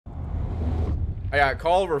I got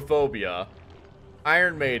Colorophobia,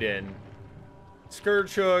 Iron Maiden,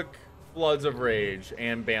 Scourge Hook, Floods of Rage,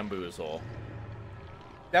 and Bamboozle.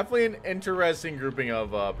 Definitely an interesting grouping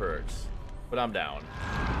of perks, but I'm down.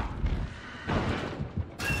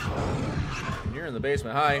 You're in the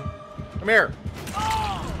basement. Hi. Come here.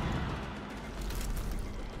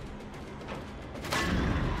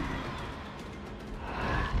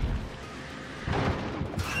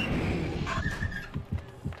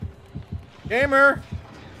 Gamer!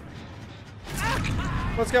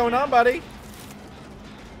 What's going on, buddy?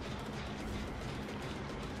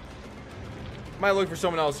 Might look for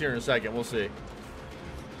someone else here in a second. We'll see.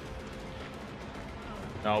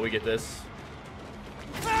 No, we get this.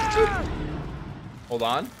 Hold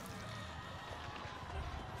on.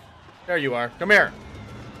 There you are. Come here.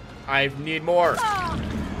 I need more.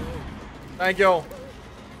 Thank you.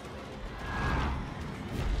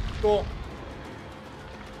 Cool.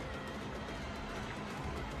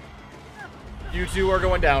 You two are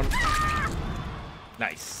going down.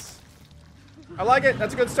 Nice. I like it.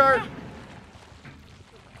 That's a good start.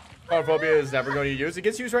 Colorophobia is never going to use. It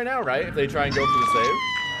gets used right now, right? If they try and go for the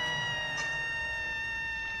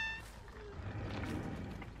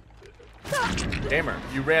save. Gamer,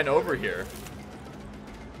 you ran over here.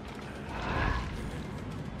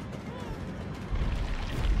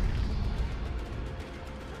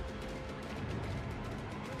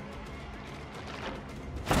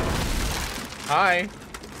 Hi.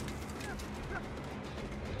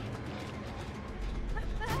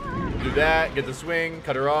 Do that, get the swing,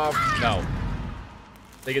 cut her off. No.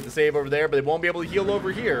 They get the save over there, but they won't be able to heal over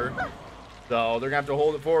here. So they're gonna have to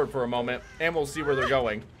hold it forward for a moment, and we'll see where they're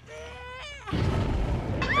going.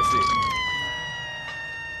 I see.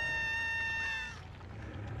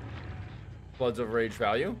 Floods of Rage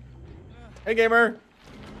value. Hey, gamer.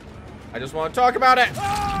 I just want to talk about it.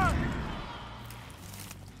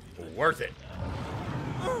 Worth it.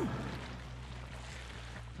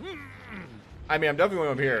 I mean, I'm definitely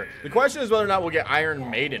going up here. The question is whether or not we'll get Iron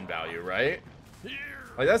Maiden value, right?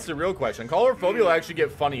 Like, that's the real question. Colorophobia will actually get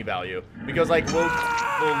funny value. Because, like, we'll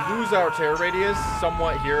lose our terror radius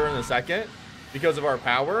somewhat here in a second because of our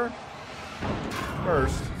power.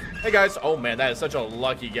 First. Hey, guys. Oh, man, that is such a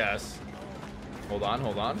lucky guess. Hold on,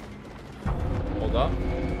 hold on. Hold up.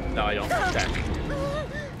 No, I don't. Okay.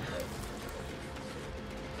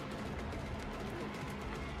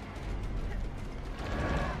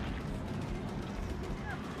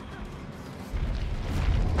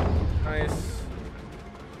 Nice.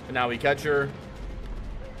 And now we catch her.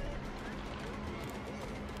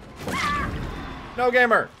 No,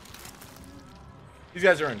 gamer. These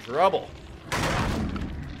guys are in trouble.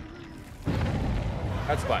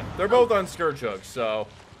 That's fine. They're both on Scourge Hook, so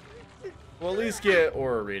we'll at least get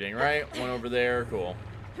aura reading, right? One over there. Cool.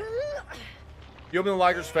 You open the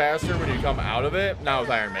lockers faster when you come out of it? Not with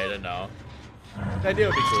Iron Maiden, no. The idea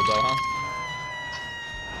would be cool, though, huh?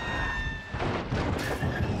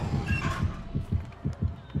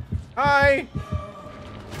 Hi!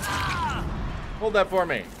 Hold that for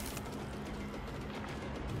me.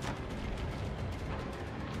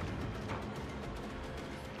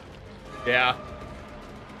 Yeah.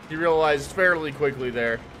 He realized fairly quickly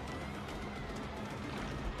there.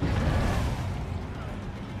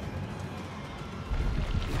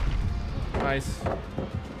 Nice.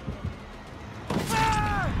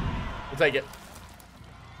 We'll take it.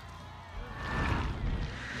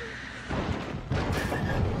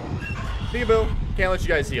 Peekaboo. Can't let you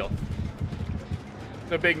guys heal.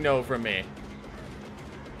 It's a big no from me.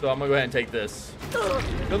 So I'm gonna go ahead and take this.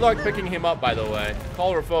 Good luck picking him up, by the way.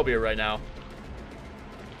 Colorophobia right now.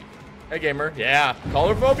 Hey, gamer. Yeah,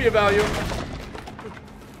 Colorophobia value.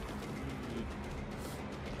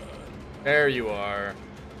 There you are.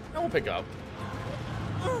 I won't pick up.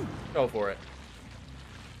 Go for it.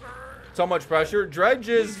 So much pressure. Dredge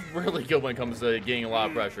is really good when it comes to getting a lot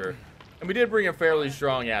of pressure. And we did bring a fairly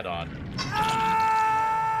strong add-on.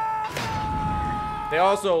 They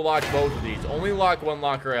also lock both of these. Only lock one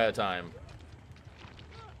locker at a time.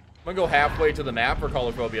 I'm gonna go halfway to the map for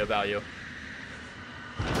Colorophobia value.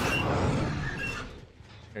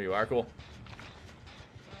 Here you are, cool.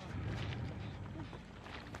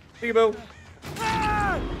 Peekaboo.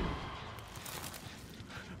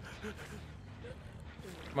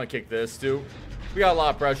 I'm gonna kick this too. We got a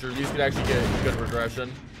lot of pressure. These could actually get good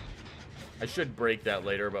regression. I should break that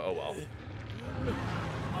later, but oh well.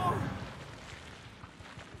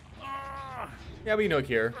 Yeah, we nook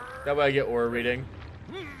here. That way I get aura reading.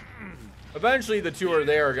 Eventually, the two are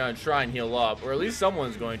there are going to try and heal up, or at least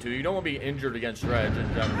someone's going to. You don't want to be injured against Dredge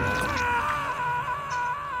in general.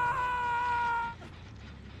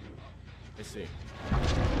 Let's see.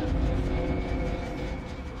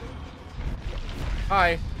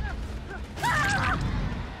 Hi.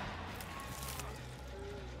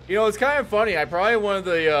 You know, it's kind of funny. I probably one of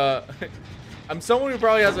the, I'm someone who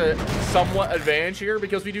probably has a somewhat advantage here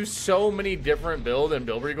because we do so many different build and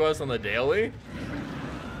build requests on the daily.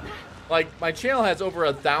 Like, my channel has over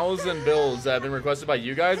 1,000 builds that have been requested by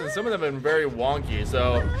you guys, and some of them have been very wonky.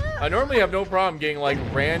 So, I normally have no problem getting, like,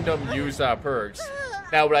 random use perks.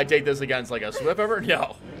 Now, would I take this against, like, a Swift ever?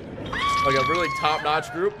 No. Like, a really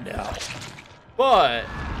top-notch group? No. But,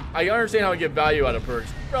 I understand how to get value out of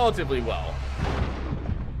perks relatively well.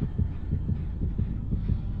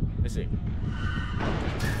 Let's see.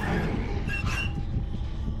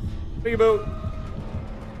 Big boat.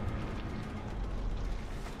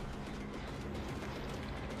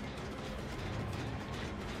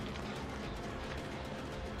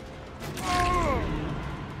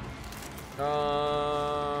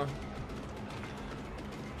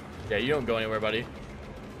 Yeah, you don't go anywhere, buddy.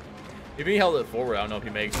 If he held it forward, I don't know if he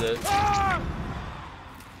makes it.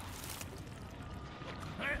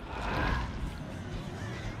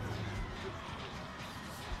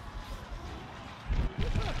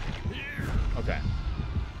 Okay.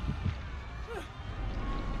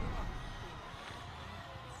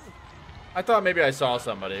 I thought maybe I saw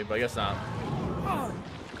somebody, but I guess not.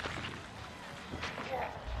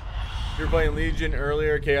 You were playing Legion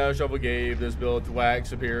earlier. Chaos Shuffle gave this build to Whack,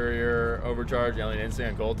 Superior, Overcharge, Alien Instinct,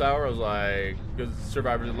 and Cold Tower. I was like, good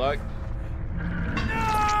survivors of luck.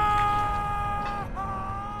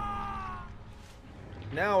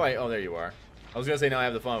 Now oh, there you are. I was gonna say now I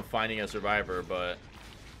have the fun of finding a survivor, but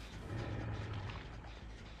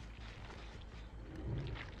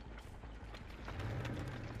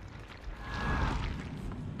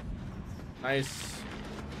nice.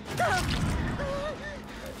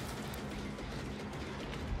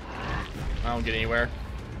 I don't get anywhere.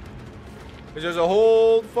 Because there's a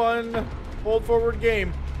whole fun, hold forward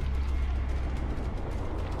game.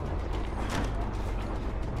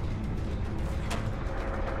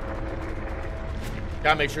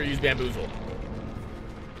 Gotta make sure you use Bamboozle.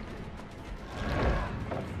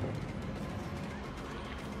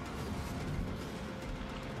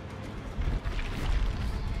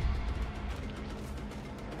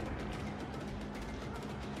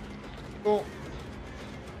 Cool.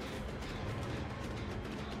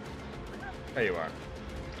 There you are.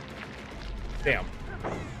 Damn.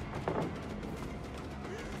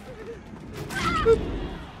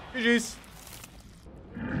 GG's.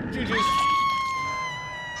 GG's.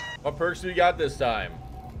 What perks do we got this time?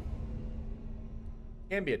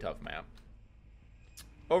 Can be a tough map.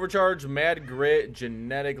 Overcharge, Mad Grit,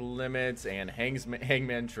 Genetic Limits, and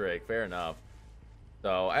Hangman Trick. Fair enough.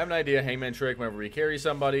 So I have an idea. Hangman Trick, whenever we carry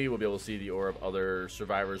somebody, we'll be able to see the aura of other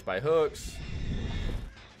survivors by hooks.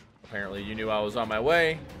 Apparently you knew I was on my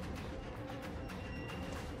way.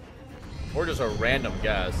 Or just a random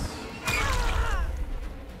guess.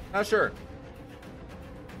 Not sure.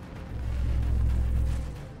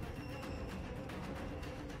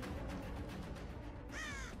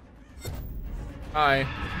 Hi.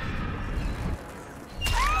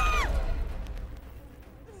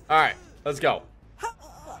 Alright, let's go.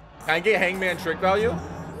 Can I get Hangman Trick value?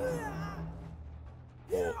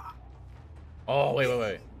 Oh,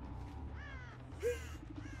 wait.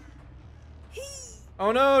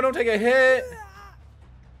 Oh no, don't take a hit.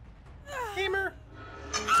 Gamer.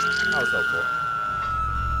 That was helpful.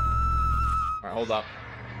 Alright, hold up.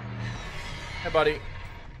 Hey, buddy.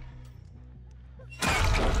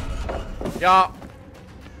 Yeah.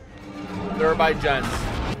 They're by gens.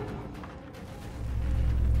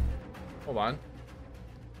 Hold on.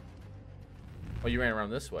 Oh, you ran around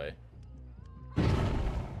this way.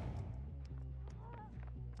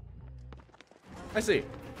 I see.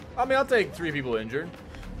 I mean, I'll take 3 people injured.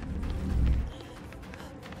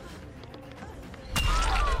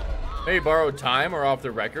 Maybe borrowed time or off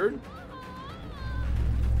the record.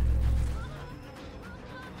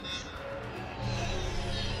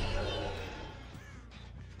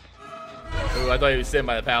 Ooh, I thought he was sitting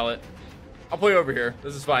by the pallet. I'll play over here.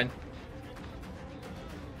 This is fine.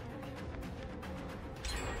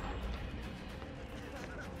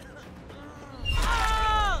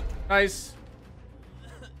 Nice.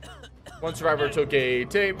 One survivor took a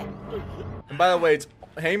tape. And by the way, it's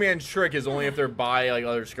Hangman's Trick is only if they're by like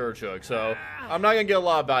other Scourge hooks, so I'm not gonna get a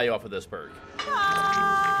lot of value off of this perk.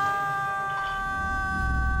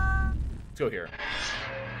 Let's go here.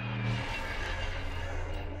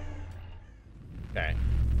 Okay.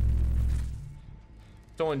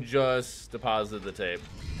 Someone just deposited the tape.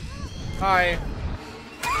 Hi.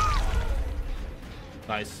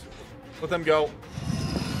 Nice. Let them go.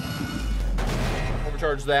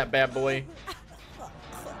 Overcharge that bad boy.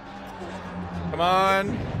 Come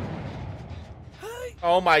on.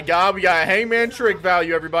 Oh my god, we got a hangman trick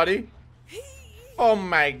value, everybody. Oh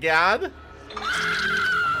my god.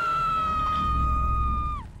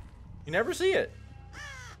 You never see it.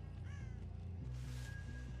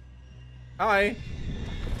 Hi.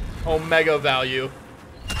 Omega value.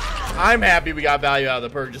 I'm happy we got value out of the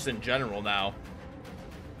perk just in general now.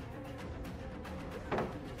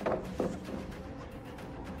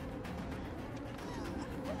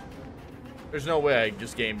 There's no way I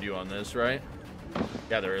just gamed you on this, right?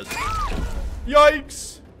 Yeah, there is.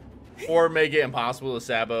 Yikes! Or make it impossible to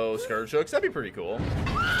Sabo Scourge Hooks. That'd be pretty cool.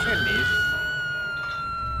 And neat.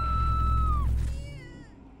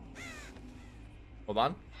 Hold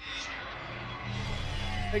on.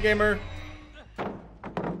 Hey, gamer.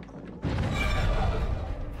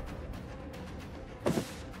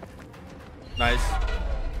 Nice.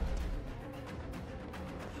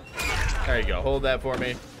 There you go. Hold that for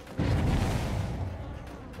me.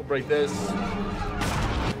 We'll break this.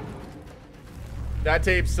 That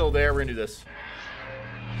tape's still there. We're gonna do this.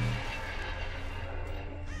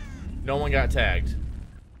 No one got tagged.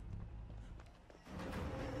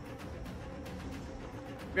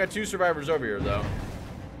 We got 2 survivors over here, though.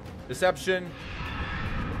 Deception.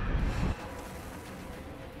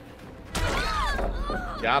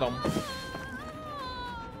 Got him.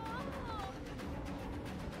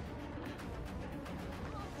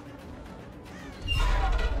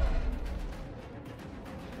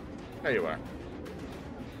 There you are.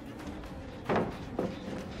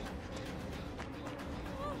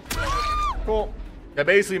 Cool. That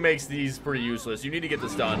basically makes these pretty useless. You need to get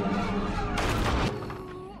this done.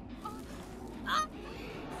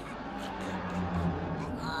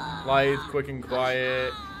 Lithe, quick and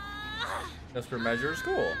quiet. Desperate measures.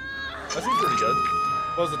 Cool. That seems pretty good.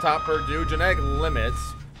 What does the top perk do? Genetic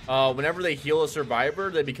limits. Whenever they heal a survivor,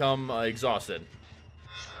 they become exhausted.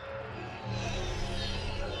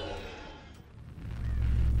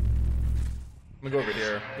 I'm gonna go over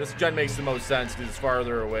here. This gen makes the most sense because it's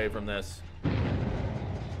farther away from this.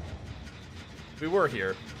 We were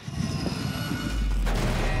here.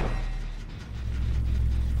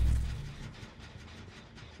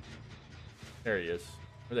 There he is.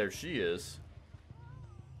 Or there she is.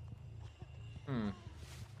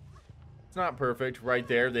 It's not perfect. Right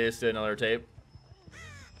there, they just did another tape.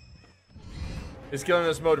 Is killing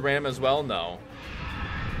this mode random as well? No.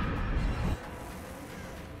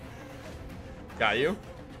 Got you.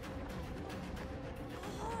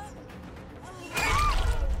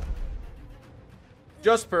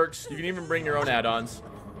 Just perks. You can even bring your own add-ons.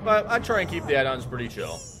 But I try and keep the add-ons pretty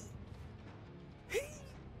chill.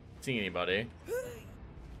 See anybody?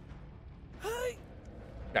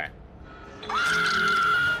 Okay.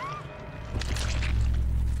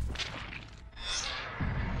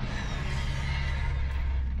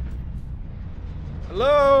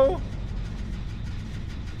 Hello?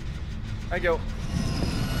 I go.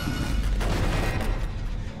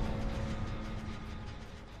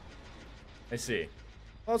 I see.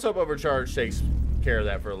 Let's hope Overcharge takes care of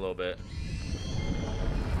that for a little bit.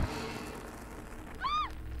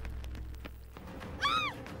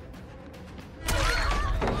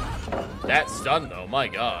 That stun though, my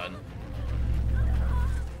god.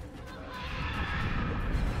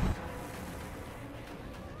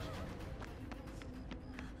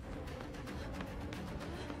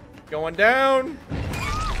 Going down.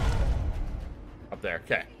 Up there,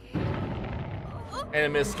 okay. And a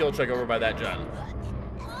missed skill check over by that gen.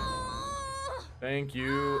 Thank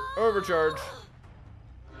you. Overcharge.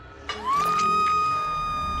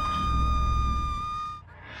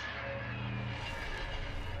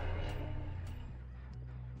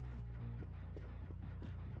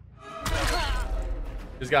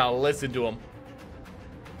 Just gotta listen to him.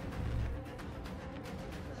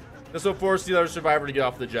 This will force the other survivor to get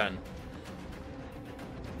off the gen.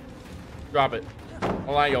 Drop it.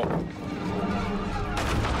 Oh, I go.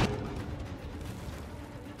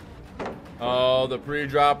 Oh, the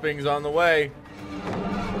pre-dropping's on the way.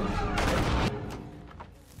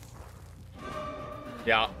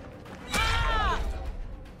 Yeah.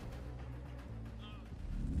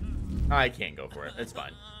 I can't go for it. It's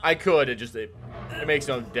fine. I could. It makes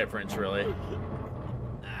no difference, really.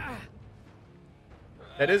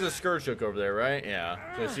 That is a Scourge Hook over there, right? Yeah.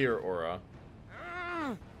 So I see her aura.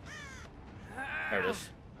 There it is.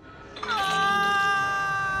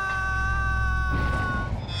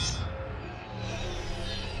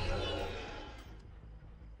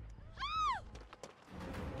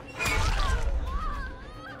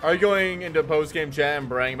 Are you going into post-game chat and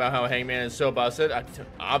bragging about how Hangman is so busted?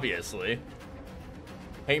 Obviously.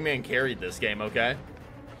 Hangman carried this game, okay?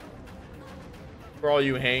 For all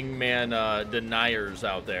you Hangman deniers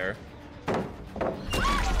out there.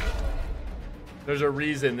 There's a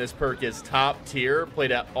reason this perk is top tier,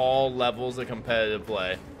 played at all levels of competitive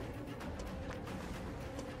play.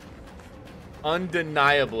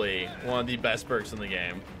 Undeniably one of the best perks in the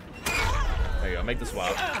game. There you go, make the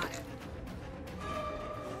swap.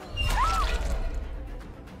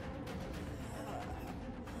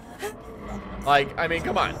 Like, I mean,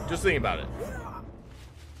 come on, just think about it.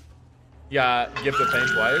 Yeah, gift of pain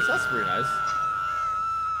twice, that's pretty nice.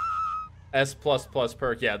 S++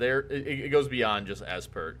 perk, yeah, there it goes beyond just S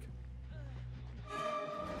perk.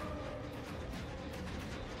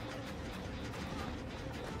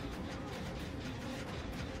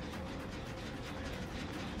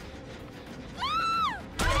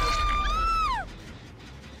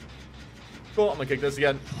 Cool, I'm gonna kick this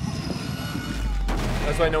again.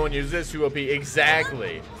 That's why no one uses this. 2 OP,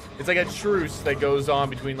 exactly. It's like a truce that goes on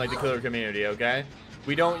between like the killer community, okay?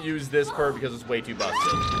 We don't use this perk because it's way too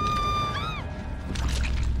busted.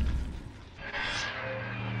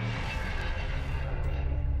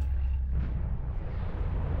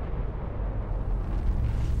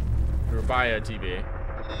 Or buy a TB.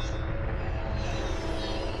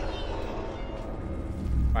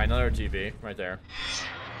 Buy another TB right there.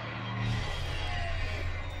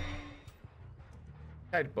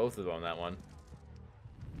 I had both of them on that one.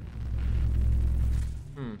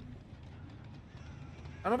 I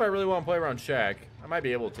don't know if I really want to play around Shaq. I might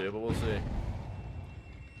be able to, but we'll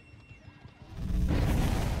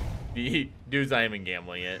see. Dude's not even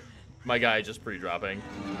gambling it. My guy just pre-dropping.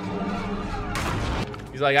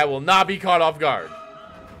 He's like, I will not be caught off guard.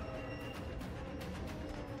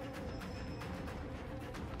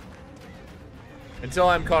 Until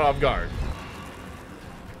I'm caught off guard.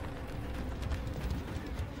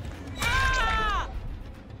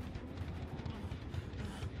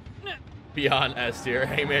 Beyond S tier,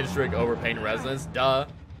 Hangman Strick over Pain Resonance, duh.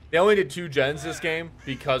 They only did 2 gens this game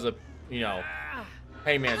because of, you know,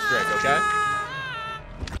 Hangman Strick, okay?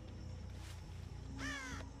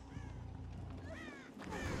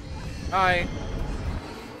 Hi.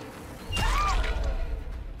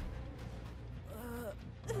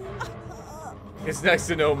 It's next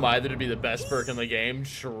to no Mither to be the best perk in the game.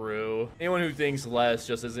 True. Anyone who thinks less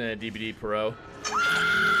just isn't a DBD pro.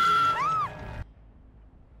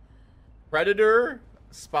 Predator,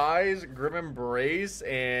 Spies, Grim Embrace,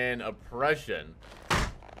 and Oppression.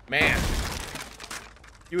 Man.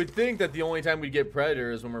 You would think that the only time we'd get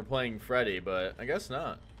Predator is when we're playing Freddy, but I guess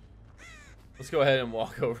not. Let's go ahead and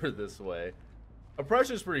walk over this way.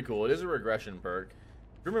 Oppression is pretty cool. It is a regression perk.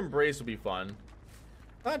 Grim Embrace will be fun.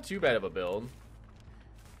 Not too bad of a build.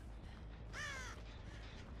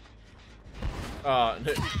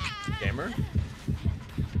 Gamer?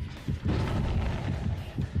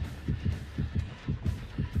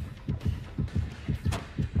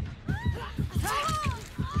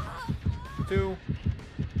 Two.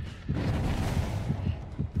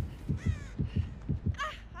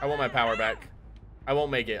 I want my power back. I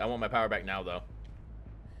won't make it. I want my power back now, though.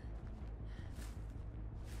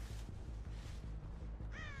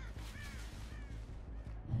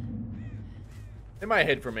 It might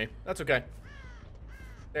hit for me. That's okay.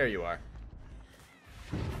 There you are.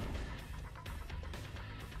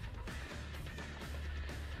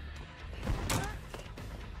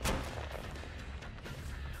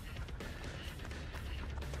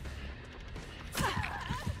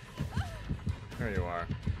 There you are.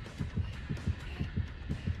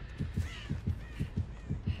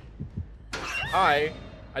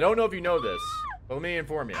 I don't know if you know this, but let me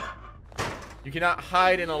inform you. You cannot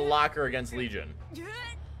hide in a locker against Legion.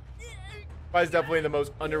 Spy is definitely the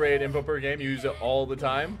most underrated info per game. You use it all the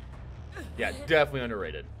time. Yeah, definitely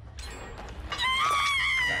underrated.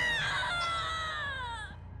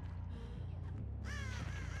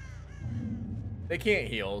 They can't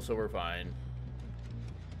heal, so we're fine.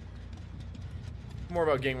 More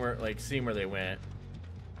about getting where, like, seeing where they went.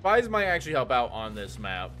 Spies might actually help out on this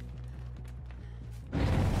map.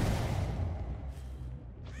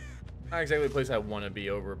 Not exactly the place I want to be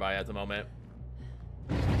over by at the moment.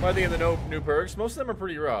 By the end of the new perks, most of them are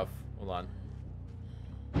pretty rough. Hold on.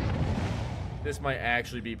 This might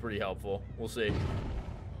actually be pretty helpful. We'll see.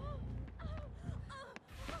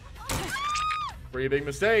 Pretty big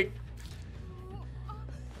mistake.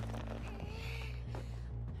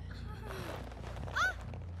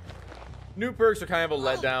 New perks are kind of a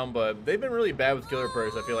letdown, but they've been really bad with killer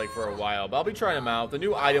perks, I feel like, for a while. But I'll be trying them out. The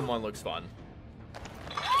new item one looks fun.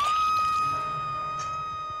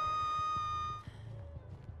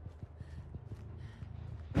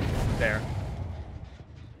 There.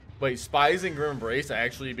 Wait, Spies and Grim Embrace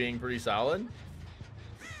actually being pretty solid?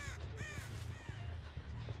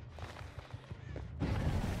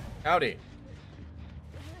 Howdy.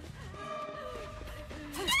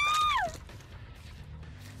 I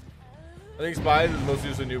think Spies is mostly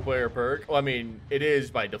just a new player perk. Well, I mean, it is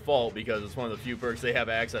by default because it's one of the few perks they have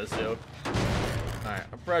access to. Alright,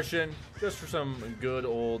 Oppression. Just for some good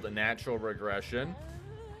old natural regression.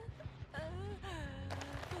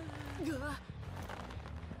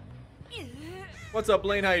 What's up,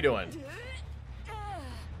 Blaine? How you doing?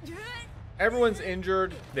 Everyone's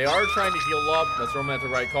injured. They are trying to heal up. That's normally at the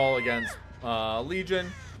right call against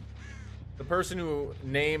Legion. The person whose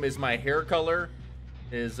name is my hair color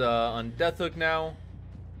is on Death Hook now.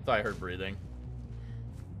 Thought I heard breathing.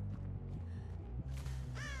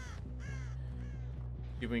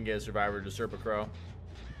 See if we can get a survivor to Serpa Crow.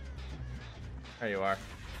 There you are.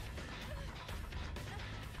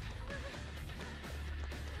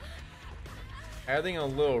 Pathing a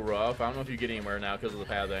little rough. I don't know if you get anywhere now because of the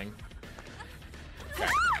pathing. Okay.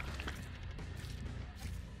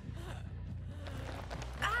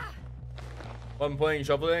 Well, I'm playing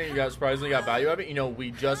Shuffle today, you guys surprisingly got value out of it. You know,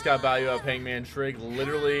 we just got value out of Hangman Trig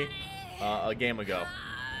literally a game ago.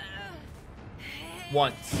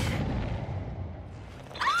 Once.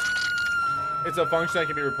 It's a function that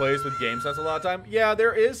can be replaced with game sense a lot of time. Yeah,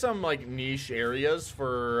 there is some like niche areas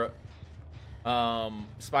for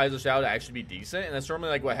Spies of Shadow to actually be decent, and that's normally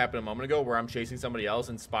like what happened a moment ago where I'm chasing somebody else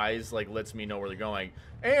and Spies like lets me know where they're going.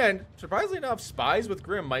 And surprisingly enough, Spies with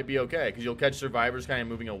Grim might be okay because you'll catch survivors kind of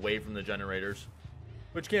moving away from the generators,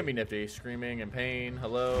 which can be nifty. Screaming in pain.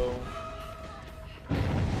 Hello.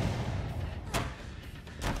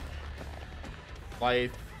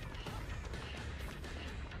 Life.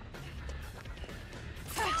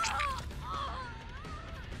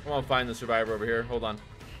 I want to find the survivor over here. Hold on.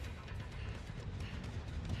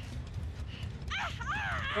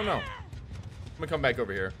 Oh no. I'm gonna come back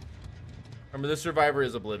over here. Remember, this survivor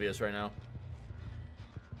is oblivious right now.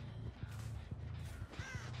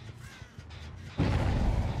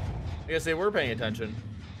 I guess they were paying attention.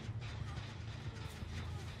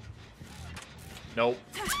 Nope.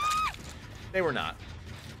 They were not.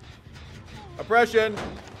 Oppression.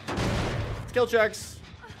 Skill checks.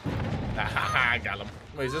 I got him.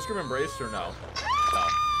 Wait, is this Grim Embrace or no? No.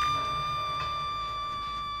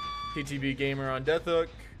 TTB Gamer on Death Hook.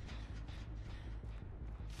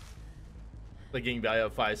 Like getting value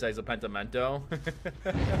of 5 sides of Pentamento.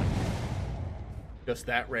 Just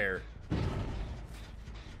that rare.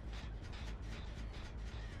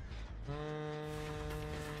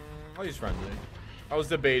 I'll use friendly. I was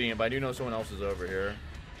debating it, but I do know someone else is over here.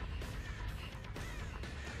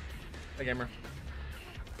 Hey, gamer.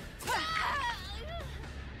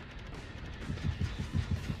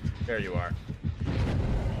 There you are.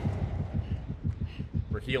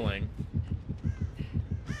 We're healing.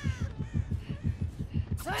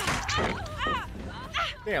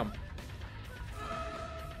 Damn.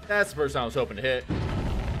 That's the person I was hoping to hit.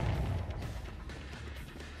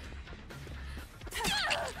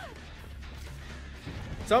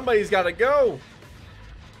 Somebody's got to go.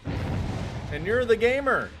 And you're the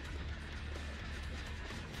gamer.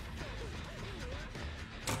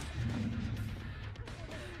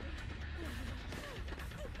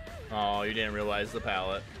 Oh, you didn't realize the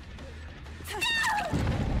pallet.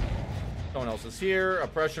 Someone else is here.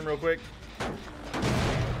 Oppression real quick.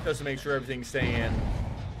 Just to make sure everything's staying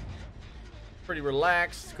pretty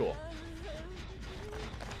relaxed. Cool.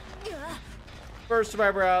 First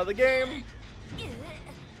survivor out of the game.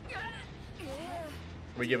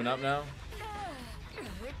 Are we giving up now?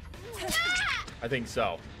 I think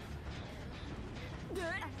so.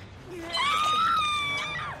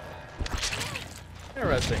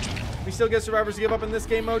 Interesting. We still get survivors to give up in this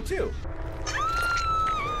game mode too.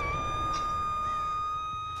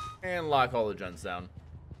 And lock all the gens down.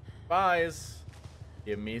 Buys.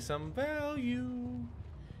 Give me some value.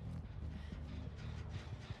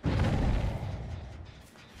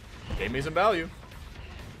 Gave me some value.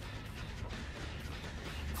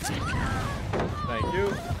 Thank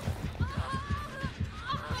you.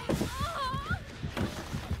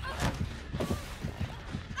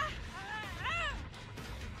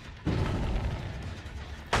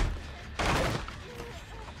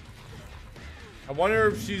 I wonder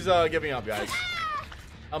if she's giving up, guys.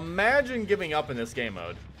 Imagine giving up in this game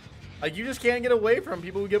mode. Like, you just can't get away from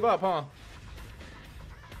people who give up, huh?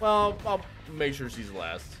 Well, I'll make sure she's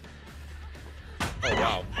last. Oh,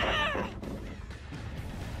 wow.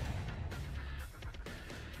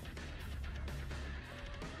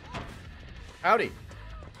 Howdy.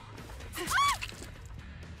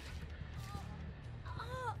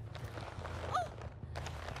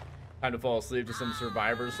 Time to fall asleep to some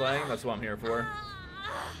survivor slaying. That's what I'm here for.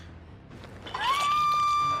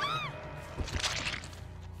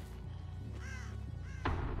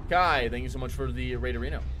 Kai, thank you so much for the raid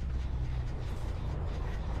arena.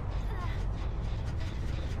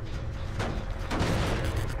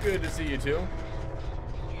 Good to see you too.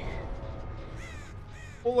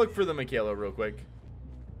 We'll look for the Michaela real quick.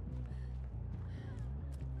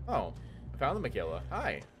 Oh, I found the Michaela.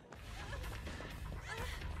 Hi.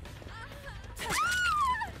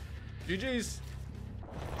 GG's.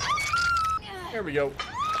 There we go.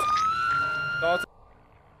 Thoughts?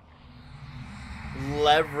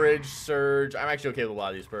 Leverage, surge. I'm actually okay with a lot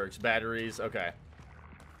of these perks. Batteries. Okay.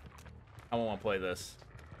 I won't want to play this.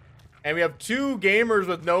 And we have 2 gamers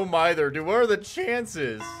with no mither. Dude, what are the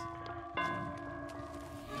chances?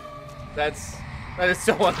 That is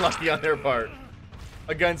so unlucky on their part.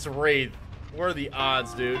 Against Wraith. What are the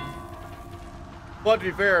odds, dude? But to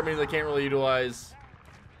be fair, it means I can't really utilize...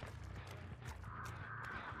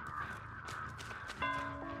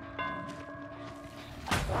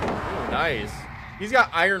 Ooh, nice. He's got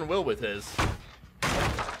Iron Will with his.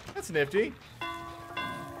 That's nifty.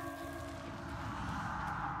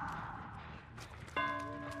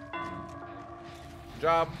 Good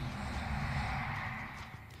job.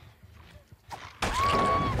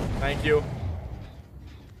 Thank you.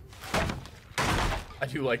 I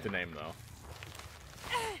do like the name though.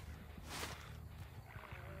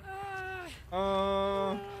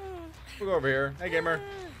 We'll go over here. Hey, gamer.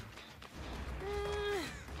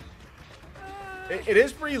 It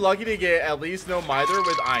is pretty lucky to get at least no mither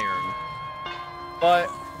with iron.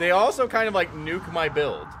 But they also kind of like nuke my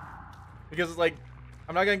build. Because it's like,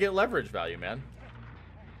 I'm not going to get leverage value, man.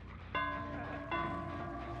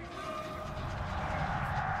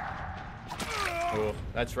 Oh,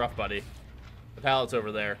 that's rough, buddy. The pallet's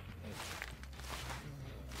over there.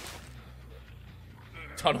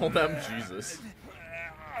 Tunnel them? Jesus.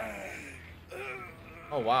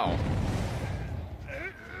 Oh, wow.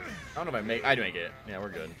 I don't know if I make it. Yeah, we're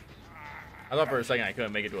good. I thought for a second I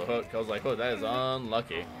couldn't make it to a hook. I was like, oh, that is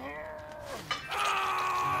unlucky.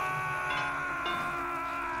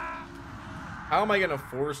 How am I gonna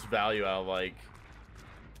force value out of, like,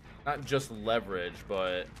 not just leverage,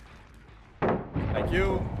 but thank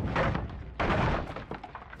you.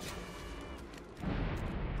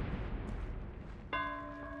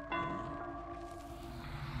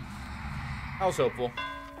 I was hopeful.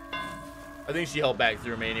 I think she held back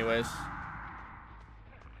through me anyways.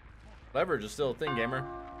 Leverage is still a thing, gamer.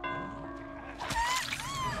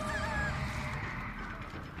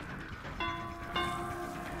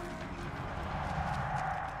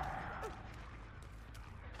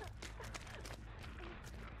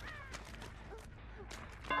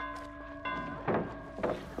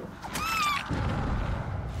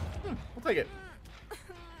 We'll take it.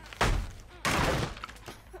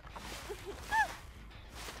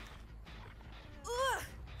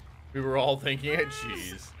 We were all thinking it.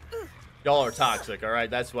 Jeez. Y'all are toxic, all right?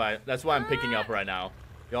 That's why I'm picking up right now.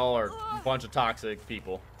 Y'all are a bunch of toxic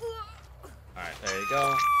people. All right, there you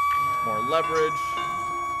go. More leverage.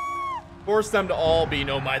 Force them to all be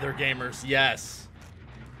no mither gamers. Yes.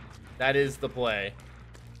 That is the play.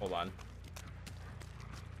 Hold on.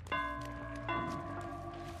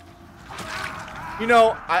 You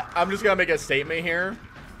know, I'm just going to make a statement here.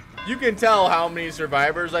 You can tell how many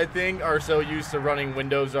survivors, I think, are so used to running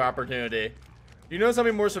windows of opportunity. You notice how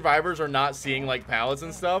many more survivors are not seeing, like, pallets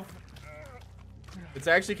and stuff? It's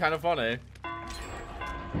actually kind of funny.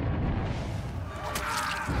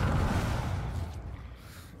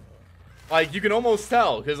 Like, you can almost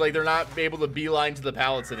tell, because, like, they're not able to beeline to the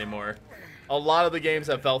pallets anymore. A lot of the games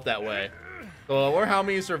have felt that way. So I wonder how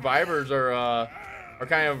many survivors are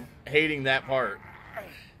kind of hating that part.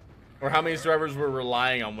 Or how many survivors were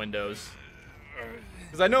relying on windows.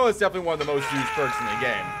 Because I know it's definitely one of the most used perks in the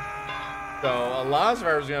game. So a lot of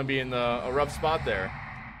survivors are going to be in a rough spot there.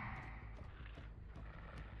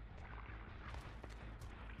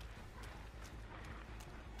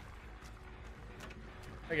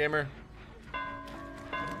 Hey, gamer.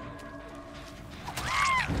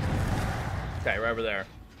 Okay, right over there.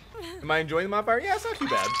 Am I enjoying the modifier? Yeah, it's not too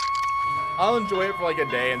bad. I'll enjoy it for like a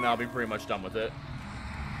day and then I'll be pretty much done with it.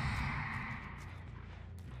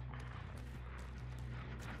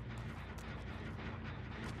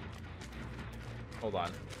 Hold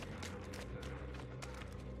on.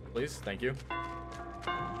 Please, thank you.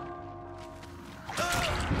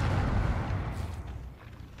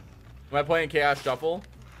 Am I playing Chaos Shuffle?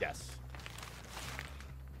 Yes.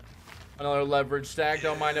 Another leverage stack,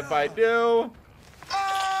 don't mind if I do.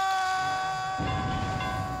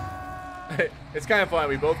 It's kind of fun.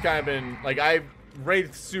 We both kind of been like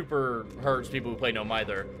Wraith super hurts people who play Gnome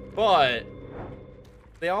either, but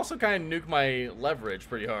they also kind of nuke my leverage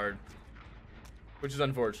pretty hard, which is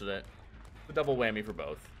unfortunate. It's a double whammy for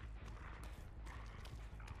both.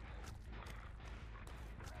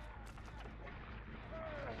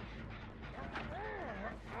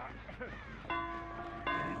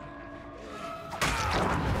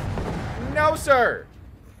 No, sir.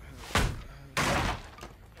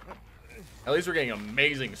 At least we're getting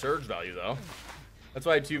amazing surge value, though. That's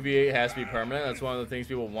why 2v8 has to be permanent. That's one of the things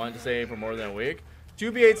people want to say for more than a week.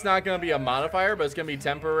 2v8's not going to be a modifier, but it's going to be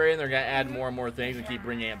temporary, and they're going to add more and more things and keep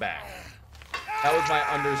bringing it back. That was my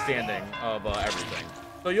understanding of everything.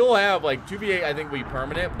 So you'll have, like, 2v8, I think, will be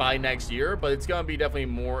permanent by next year, but it's going to be definitely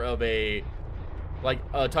more of a, like,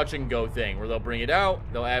 a touch-and-go thing, where they'll bring it out,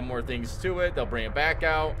 they'll add more things to it, they'll bring it back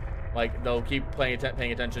out. Like, they'll keep paying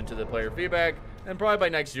attention to the player feedback, and probably by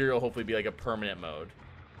next year, it'll hopefully be, like, a permanent mode.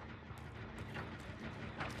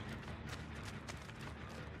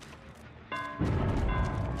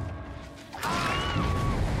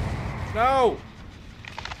 No!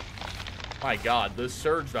 My god, the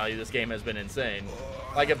surge value of this game has been insane.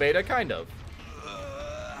 Like a beta, kind of.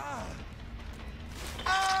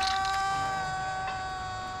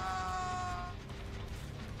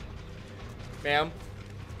 Ma'am?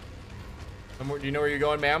 Do you know where you're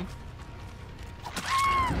going, ma'am?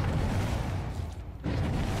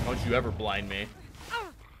 Don't you ever blind me.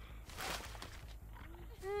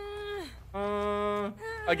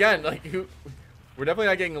 Again, like, we're definitely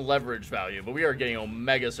not getting leverage value, but we are getting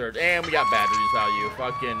Omega Surge, and we got batteries value.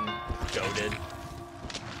 Fucking goated.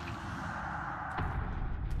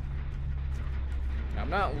 I'm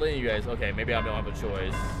not letting you guys. Okay, maybe I don't have a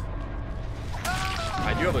choice.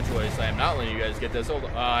 I do have a choice. I am not letting you guys get this. Hold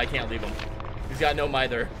on. I can't leave him. He's got no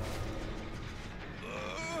mither.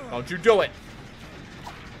 Don't you do it.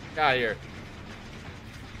 Get out of here.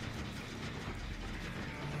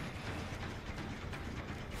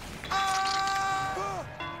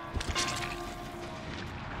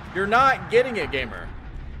 You're not getting it, gamer.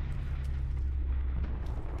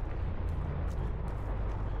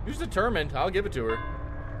 Who's determined? I'll give it to her.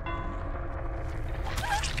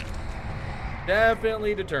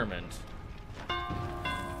 Definitely determined.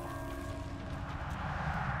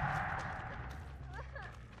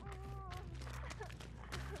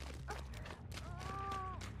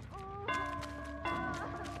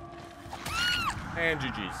 And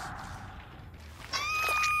GG's.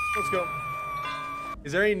 Let's go.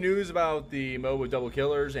 Is there any news about the mode with double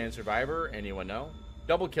killers and survivor? Anyone know?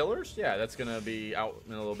 Double killers? Yeah, that's gonna be out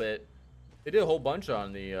in a little bit. They did a whole bunch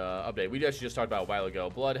on the update. We actually just talked about a while ago.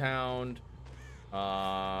 Bloodhound,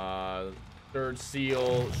 Third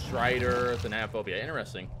Seal, Strider, Thanaphobia.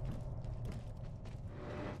 Interesting.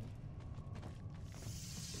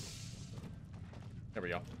 There we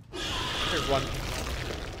go. Here's one.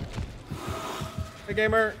 Hey,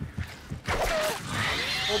 gamer.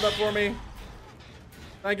 Hold up for me.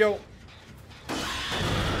 Thank you.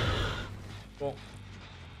 Cool.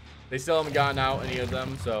 They still haven't gotten out, any of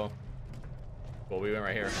them, so. Well, we went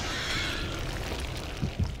right here.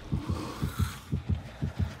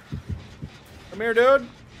 Come here, dude.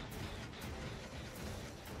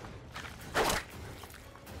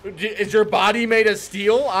 Is your body made of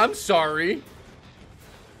steel? I'm sorry.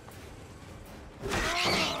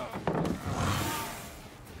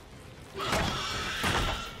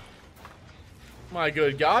 My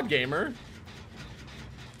good God, gamer.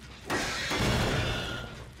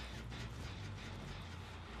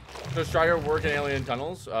 Does Strider work in alien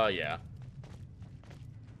tunnels? Yeah.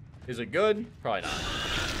 Is it good? Probably not.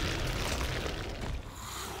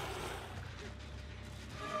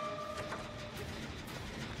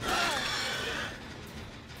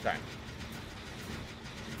 Okay.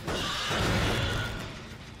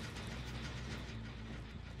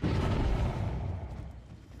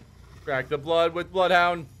 Crack the blood with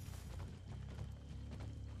Bloodhound.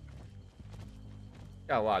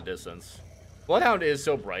 Got a lot of distance. Bloodhound is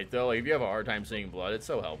so bright, though. Like, if you have a hard time seeing blood, it's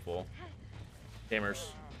so helpful. Gamers,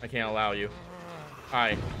 I can't allow you.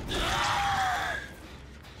 Hi.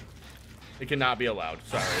 It cannot be allowed.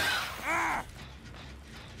 Sorry.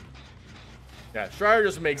 Yeah, Strider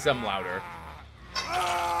just makes them louder.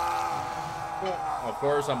 Cool. Of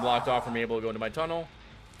course, I'm blocked off from being able to go into my tunnel.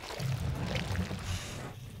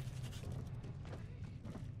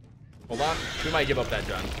 Hold on. We might give up that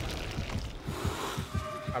John.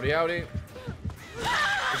 Howdy, howdy.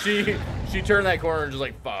 She turned that corner and just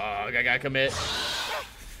like, fuck, I gotta commit.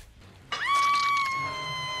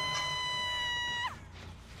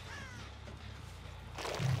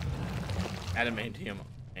 Adamantium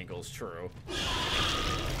Ankles, true.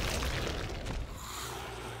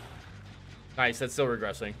 Nice, that's still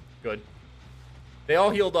regressing. Good. They all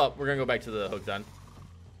healed up. We're gonna go back to the hook then.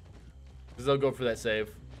 Because they'll go for that save.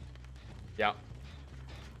 Yeah.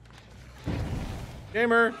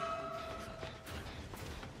 Gamer!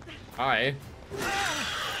 Hi.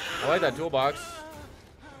 I like that toolbox.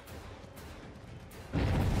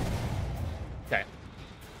 Okay.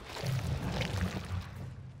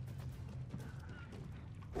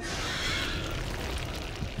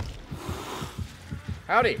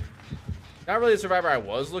 Howdy. Not really the survivor I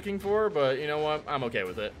was looking for, but you know what? I'm okay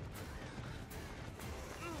with it.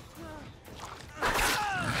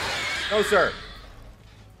 No, sir.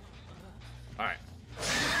 Alright.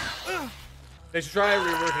 They should try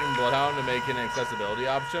reworking Bloodhound to make an accessibility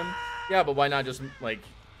option. Yeah, but why not just, like...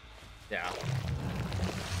 Yeah.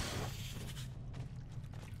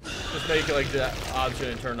 Just make it, like, that option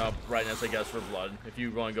and turn up brightness, I guess, for blood. If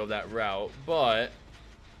you want to go that route. But...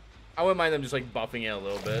 I wouldn't mind them just, like, buffing it a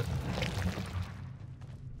little bit.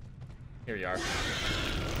 Here you are.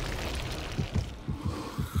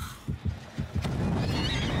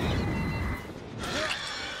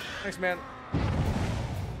 Thanks, man.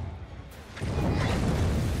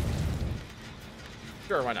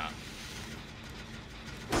 Sure, why not?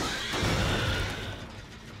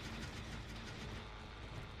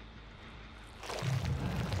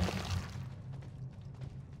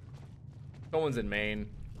 Someone's in main.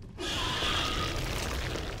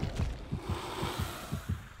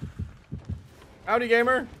 Howdy,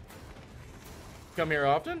 gamer. Come here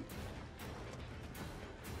often?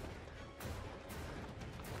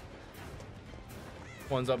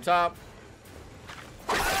 One's up top.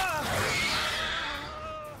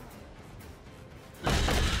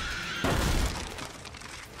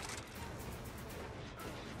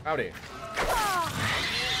 Howdy.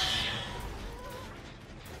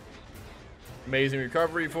 Amazing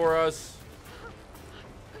recovery for us.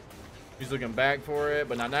 He's looking back for it,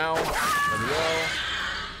 but not now. There we go.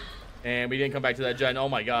 And we didn't come back to that gen. Oh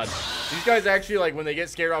my god. These guys actually, like, when they get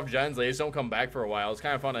scared off gens, they just don't come back for a while. It's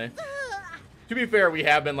kind of funny. To be fair, we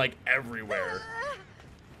have been, like, everywhere.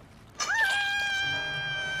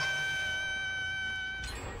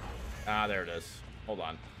 Ah, there it is. Hold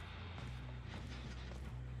on.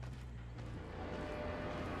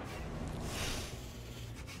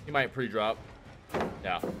 He might pre-drop.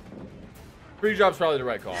 Yeah. Pre-drop's probably the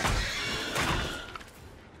right call.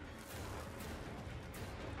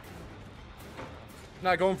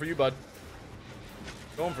 Not going for you, bud.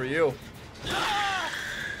 Going for you.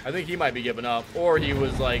 I think he might be giving up. Or he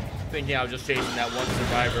was, like, thinking I was just chasing that one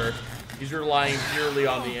survivor. He's relying purely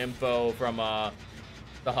on the info from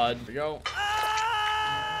the HUD. There we go.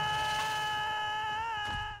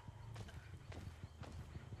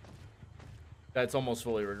 That's almost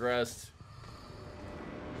fully regressed.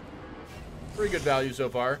 Pretty good value so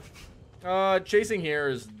far. Chasing here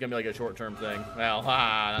is gonna be like a short-term thing. Well,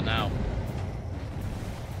 not now.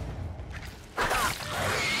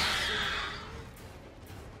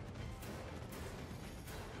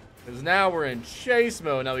 Because now we're in chase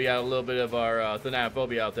mode. Now we got a little bit of our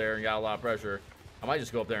Thanaphobia out there and got a lot of pressure. I might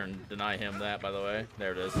just go up there and deny him that, by the way.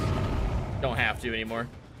 There it is. Don't have to anymore.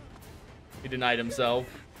 He denied himself.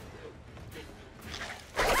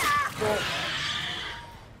 Cool.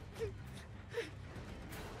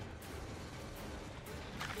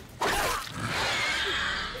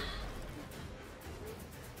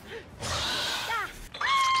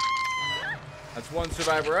 That's one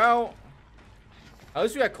survivor out. At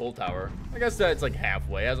least we got Cold Tower. I guess that's like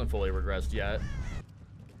halfway. It hasn't fully regressed yet.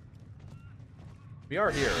 We are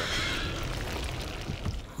here.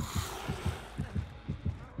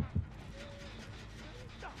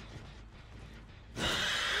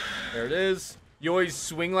 There it is. You always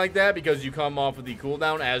swing like that because you come off of the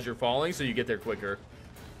cooldown as you're falling, so you get there quicker.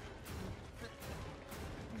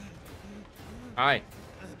 Hi.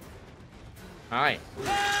 Hi.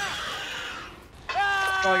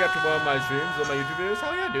 Oh, I got to one of my streams on my YouTube videos.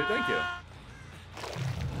 Hell yeah, dude. Thank you.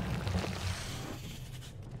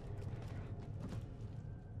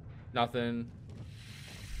 Nothing.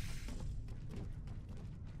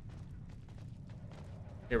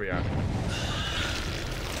 Here we are.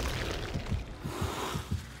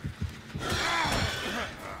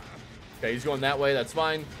 Okay, he's going that way. That's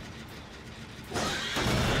fine.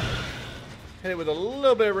 Hit it with a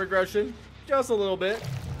little bit of regression. Just a little bit.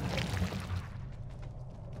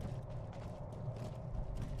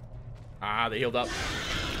 Ah, they healed up.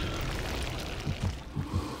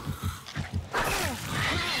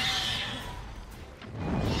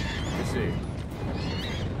 Let's see.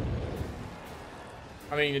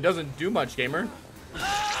 I mean, it doesn't do much, gamer.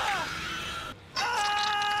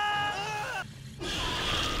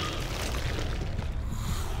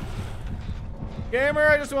 Gamer,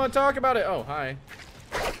 I just want to talk about it. Oh, hi.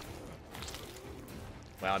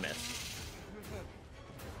 Well, I missed.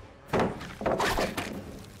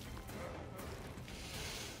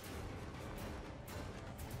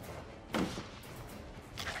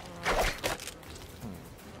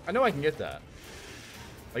 I know I can get that.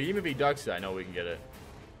 Like, even if he ducks it, I know we can get it.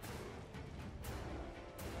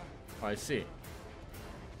 Oh, I see.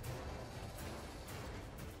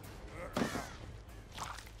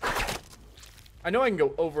 I know I can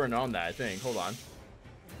go over and on that, I think. Hold on.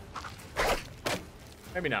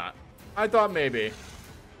 Maybe not. I thought maybe.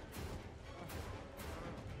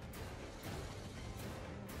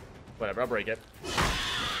 Whatever, I'll break it.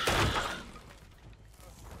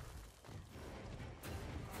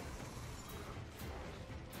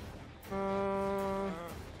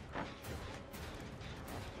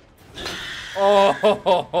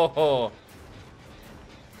 Oh,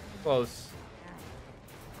 close.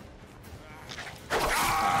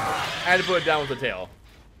 I had to put it down with the tail.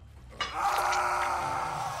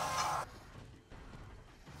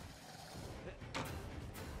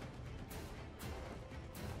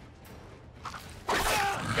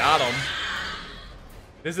 Got him.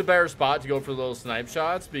 This is a better spot to go for little snipe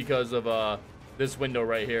shots because of this window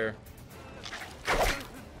right here.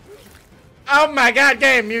 Oh my god,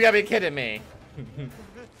 game! You gotta be kidding me.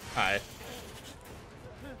 Hi.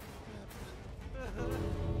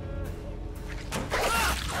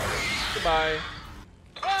 Goodbye.